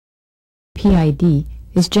PID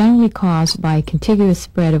is generally caused by a contiguous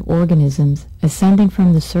spread of organisms ascending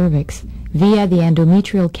from the cervix via the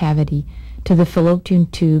endometrial cavity to the fallopian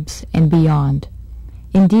tubes and beyond.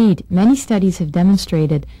 Indeed, many studies have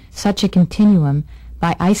demonstrated such a continuum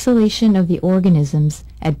by isolation of the organisms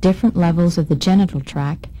at different levels of the genital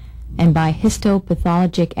tract and by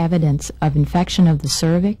histopathologic evidence of infection of the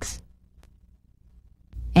cervix,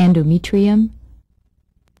 endometrium,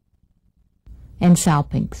 and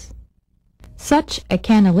salpinx. Such a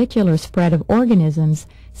canalicular spread of organisms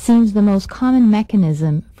seems the most common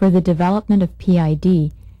mechanism for the development of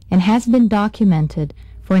PID and has been documented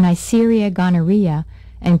for Neisseria gonorrhea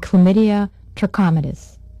and Chlamydia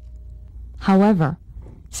trachomatis. However,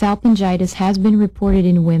 salpingitis has been reported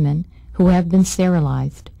in women who have been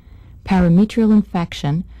sterilized. Parametrial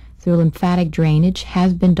infection through lymphatic drainage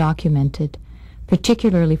has been documented,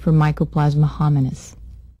 particularly for Mycoplasma hominis.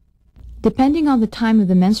 Depending on the time of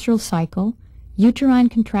the menstrual cycle, uterine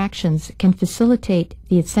contractions can facilitate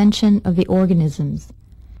the ascension of the organisms.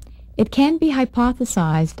 It can be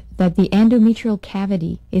hypothesized that the endometrial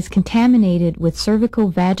cavity is contaminated with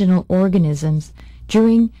cervical-vaginal organisms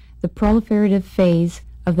during the proliferative phase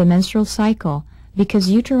of the menstrual cycle because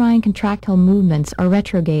uterine contractile movements are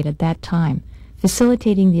retrograde at that time,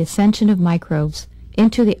 facilitating the ascension of microbes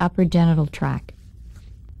into the upper genital tract.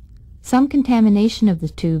 Some contamination of the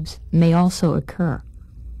tubes may also occur.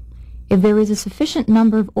 If there is a sufficient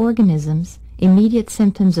number of organisms, immediate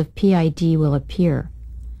symptoms of PID will appear.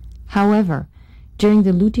 However, during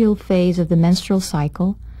the luteal phase of the menstrual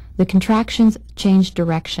cycle, the contractions change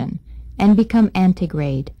direction and become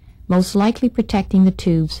antegrade, most likely protecting the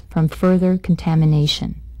tubes from further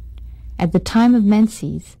contamination. At the time of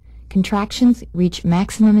menses, contractions reach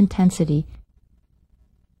maximum intensity,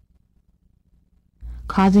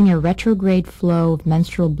 causing a retrograde flow of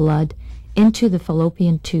menstrual blood into the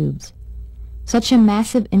fallopian tubes. Such a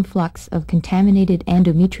massive influx of contaminated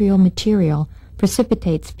endometrial material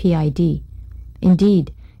precipitates PID.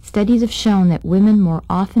 Indeed, studies have shown that women more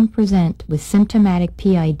often present with symptomatic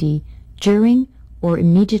PID during or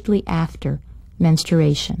immediately after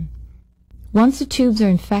menstruation. Once the tubes are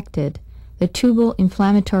infected, the tubal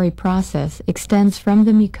inflammatory process extends from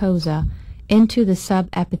the mucosa into the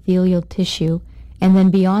subepithelial tissue and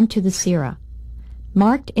then beyond to the sera.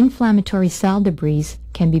 Marked inflammatory cell debris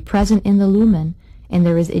can be present in the lumen, and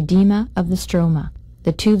there is edema of the stroma.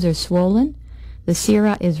 The tubes are swollen, the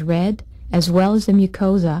sera is red, as well as the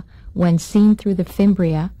mucosa. When seen through the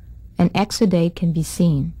fimbria, an exudate can be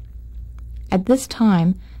seen. At this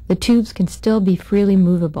time, the tubes can still be freely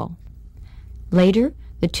movable. Later,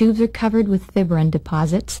 the tubes are covered with fibrin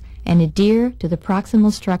deposits and adhere to the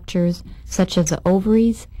proximal structures such as the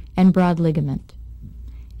ovaries and broad ligament.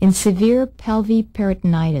 In severe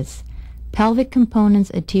pelviperitonitis, pelvic components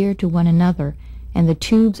adhere to one another and the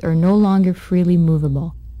tubes are no longer freely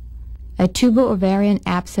movable. A tubo-ovarian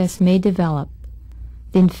abscess may develop.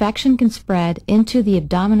 The infection can spread into the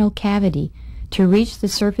abdominal cavity to reach the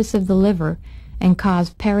surface of the liver and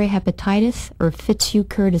cause perihepatitis or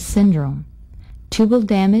Fitzhugh-Curtis syndrome. Tubal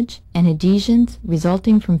damage and adhesions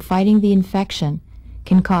resulting from fighting the infection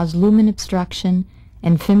can cause lumen obstruction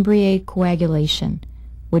and fimbriae coagulation,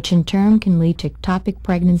 which in turn can lead to ectopic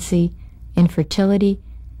pregnancy, infertility,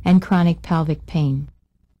 and chronic pelvic pain.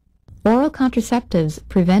 Oral contraceptives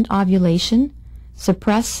prevent ovulation,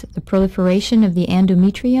 suppress the proliferation of the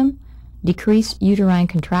endometrium, decrease uterine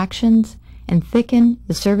contractions, and thicken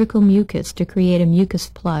the cervical mucus to create a mucus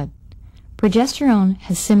plug. Progesterone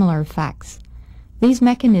has similar effects. These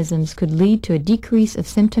mechanisms could lead to a decrease of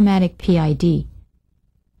symptomatic PID.